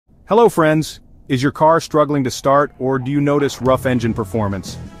Hello friends, is your car struggling to start or do you notice rough engine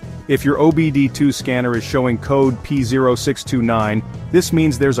performance? If your obd2 scanner is showing code P0629, this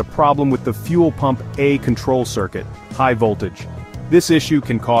means there's a problem with the fuel pump A control circuit, high voltage. This issue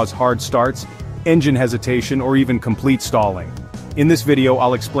can cause hard starts, engine hesitation or even complete stalling. In this video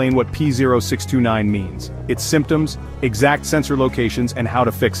I'll explain what P0629 means, its symptoms, exact sensor locations and how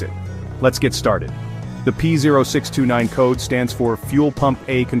to fix it. Let's get started. The P0629 code stands for Fuel Pump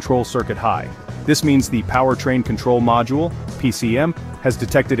A Control Circuit High. This means the Powertrain Control Module, PCM, has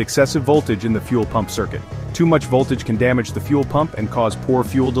detected excessive voltage in the fuel pump circuit. Too much voltage can damage the fuel pump and cause poor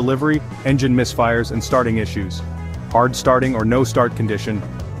fuel delivery, engine misfires and starting issues. Hard starting or no start condition,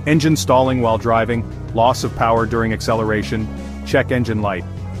 engine stalling while driving, loss of power during acceleration, check engine light.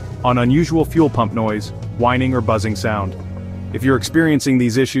 On unusual fuel pump noise, whining or buzzing sound. If you're experiencing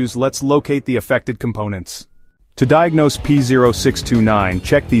these issues, let's locate the affected components. To diagnose P0629,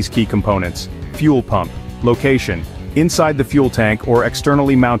 check these key components. Fuel pump. Location. Inside the fuel tank or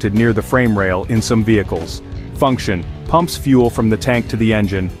externally mounted near the frame rail in some vehicles. Function. Pumps fuel from the tank to the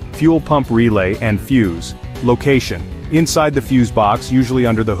engine, fuel pump relay and fuse. Location. Inside the fuse box, usually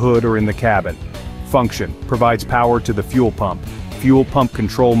under the hood or in the cabin. Function. Provides power to the fuel pump. Fuel Pump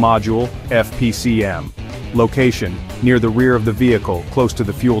Control Module, FPCM. Location. Near the rear of the vehicle, close to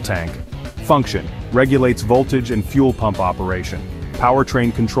the fuel tank. Function. Regulates voltage and fuel pump operation.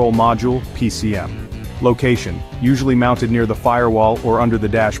 Powertrain Control Module, PCM. Location. Usually mounted near the firewall or under the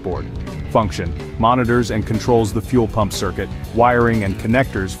dashboard. Function. Monitors and controls the fuel pump circuit, wiring and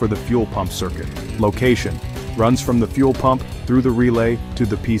connectors for the fuel pump circuit. Location. Runs from the fuel pump, through the relay, to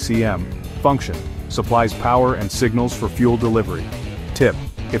the PCM. Function. Supplies power and signals for fuel delivery. Tip.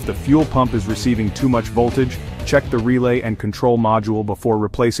 If the fuel pump is receiving too much voltage, check the relay and control module before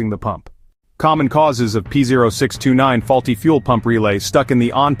replacing the pump. Common causes of P0629 faulty fuel pump relay stuck in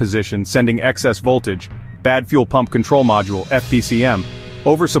the on position sending excess voltage, bad fuel pump control module FPCM,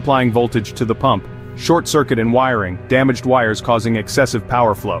 oversupplying voltage to the pump, short circuit in wiring, damaged wires causing excessive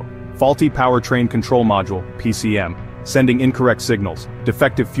power flow, faulty powertrain control module PCM, sending incorrect signals,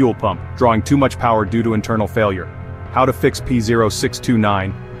 defective fuel pump, drawing too much power due to internal failure. How to fix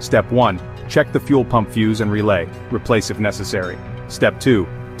P0629. Step 1. Check the fuel pump fuse and relay, replace if necessary. Step 2.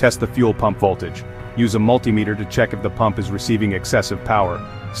 Test the fuel pump voltage. Use a multimeter to check if the pump is receiving excessive power.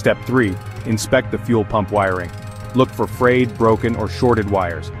 Step 3. Inspect the fuel pump wiring. Look for frayed, broken or shorted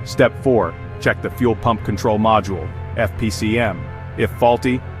wires. Step 4. Check the fuel pump control module, FPCM. If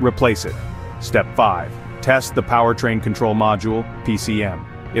faulty, replace it. Step 5. Test the powertrain control module, PCM.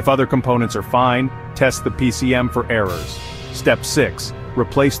 If other components are fine, test the PCM for errors. Step 6.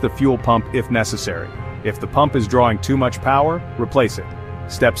 Replace the fuel pump if necessary. If the pump is drawing too much power, replace it.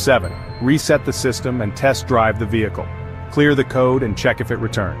 Step 7. Reset the system and test drive the vehicle. Clear the code and check if it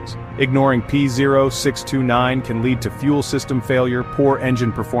returns. Ignoring P0629 can lead to fuel system failure, poor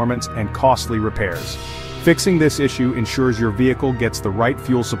engine performance, and costly repairs. Fixing this issue ensures your vehicle gets the right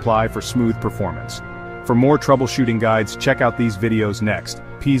fuel supply for smooth performance. For more troubleshooting guides, check out these videos next.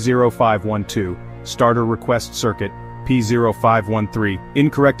 P0512, Starter Request Circuit, P0513,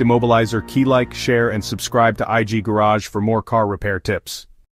 Incorrect Immobilizer. Key, like, share and subscribe to IG Garage for more car repair tips.